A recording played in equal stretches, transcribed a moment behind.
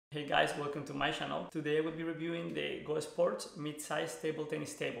Hey guys, welcome to my channel. Today I will be reviewing the GoSports mid-size table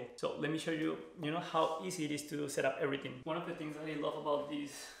tennis table. So let me show you, how easy it is to set up everything. One of the things that I love about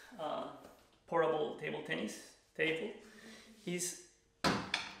this portable table tennis table is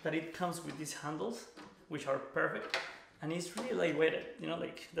that it comes with these handles, which are perfect, and it's really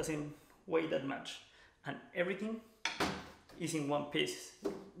lightweighted. Doesn't weigh that much, and everything is in one piece.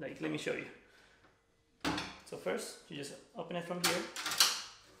 Let me show you. So first, you just open it from here.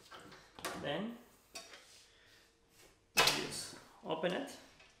 Then you just open it.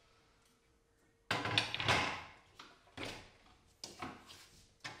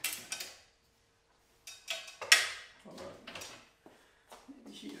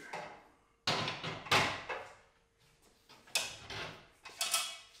 Maybe here.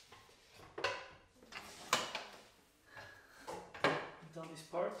 Done this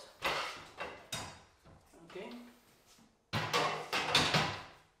part. Okay.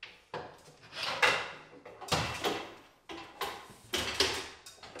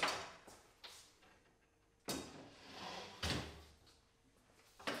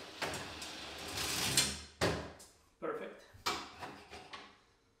 Perfect.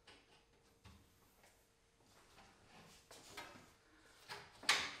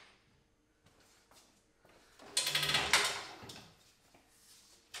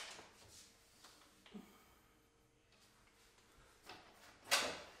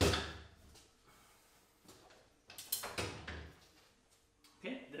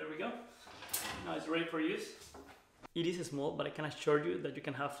 Okay, there we go. Now it's ready for use. It is small, but I can assure you that you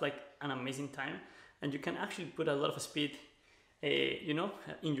can have an amazing time, and you can actually put a lot of speed in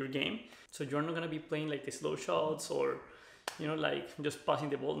your game. So you're not gonna be playing the slow shots or just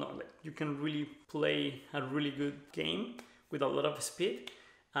passing the ball. No, you can really play a really good game with a lot of speed.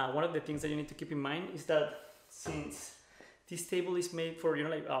 One of the things that you need to keep in mind is that since this table is made for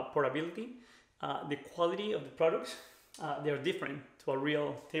portability, the quality of the products they are different to a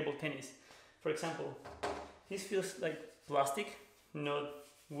real table tennis. For example, this feels like plastic, not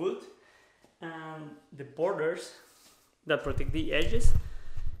wood, and the borders that protect the edges,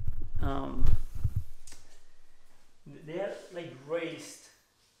 they are raised,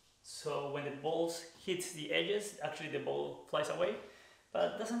 so when the ball hits the edges, actually the ball flies away.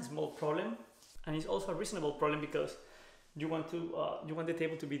 But that's a small problem, and it's also a reasonable problem because you want the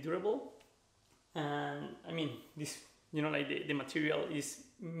table to be durable, and I mean this the material is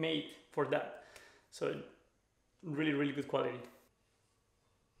made for that, so really good quality.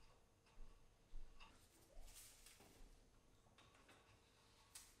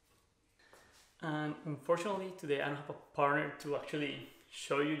 And unfortunately today I don't have a partner to actually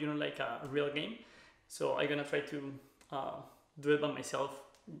show you a real game, so I'm gonna try to do it by myself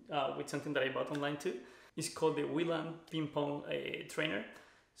with something that I bought online too. It's called the Wheelan ping pong trainer,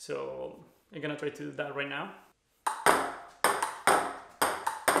 so I'm gonna try to do that right now.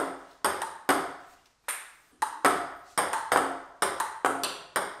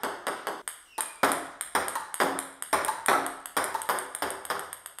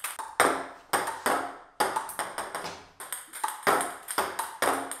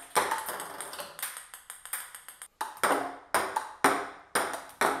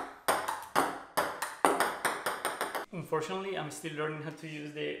 Unfortunately, I'm still learning how to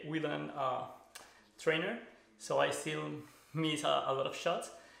use the Wheelan trainer, so I still miss a lot of shots.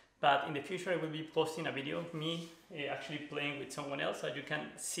 But in the future, I will be posting a video of me actually playing with someone else, so you can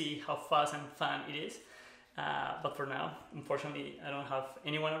see how fast and fun it is. But for now, unfortunately, I don't have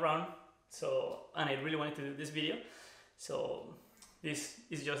anyone around, and I really wanted to do this video. So this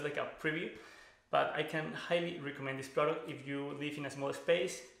is just like a preview, but I can highly recommend this product if you live in a small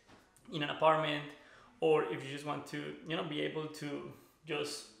space, in an apartment, or if you just want to be able to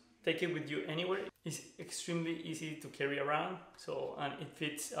just take it with you anywhere. It's extremely easy to carry around, and it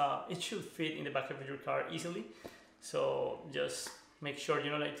fits. It should fit in the back of your car easily. So just make sure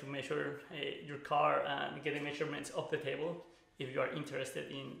to measure your car and get the measurements of the table if you are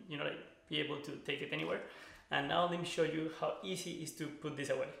interested in be able to take it anywhere. And now let me show you how easy it is to put this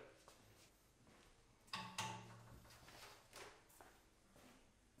away.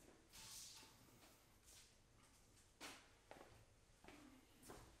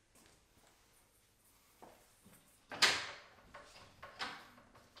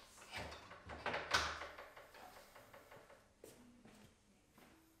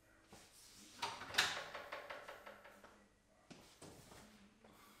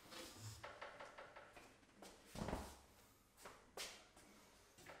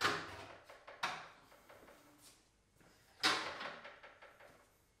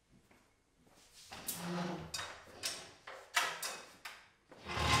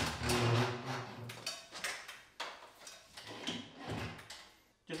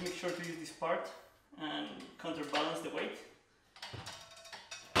 to use this part and counterbalance the weight.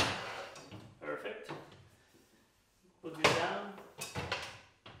 Perfect. Put this down.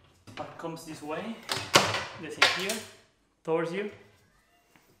 It comes this way. This is here, towards you.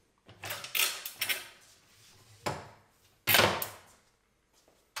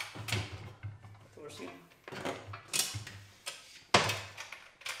 Towards you.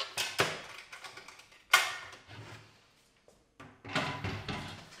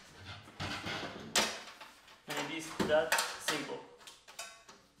 And it is that simple.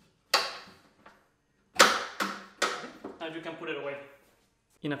 Now you can put it away.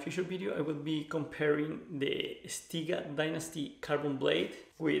 In a future video, I will be comparing the Stiga Dynasty Carbon Blade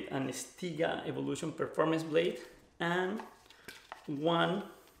with an Stiga Evolution Performance Blade and one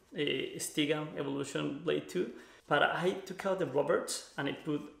Stiga Evolution Blade 2. But I took out the rubbers and I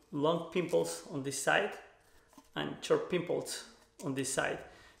put long pimples on this side and short pimples on this side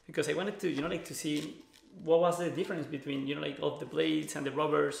because I wanted to, like to see what was the difference between, like all the blades and the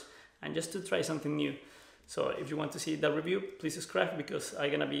rubbers, and just to try something new. So if you want to see that review, please subscribe because I'm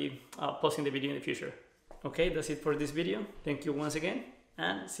gonna be posting the video in the future. Okay, that's it for this video. Thank you once again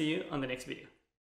and see you on the next video.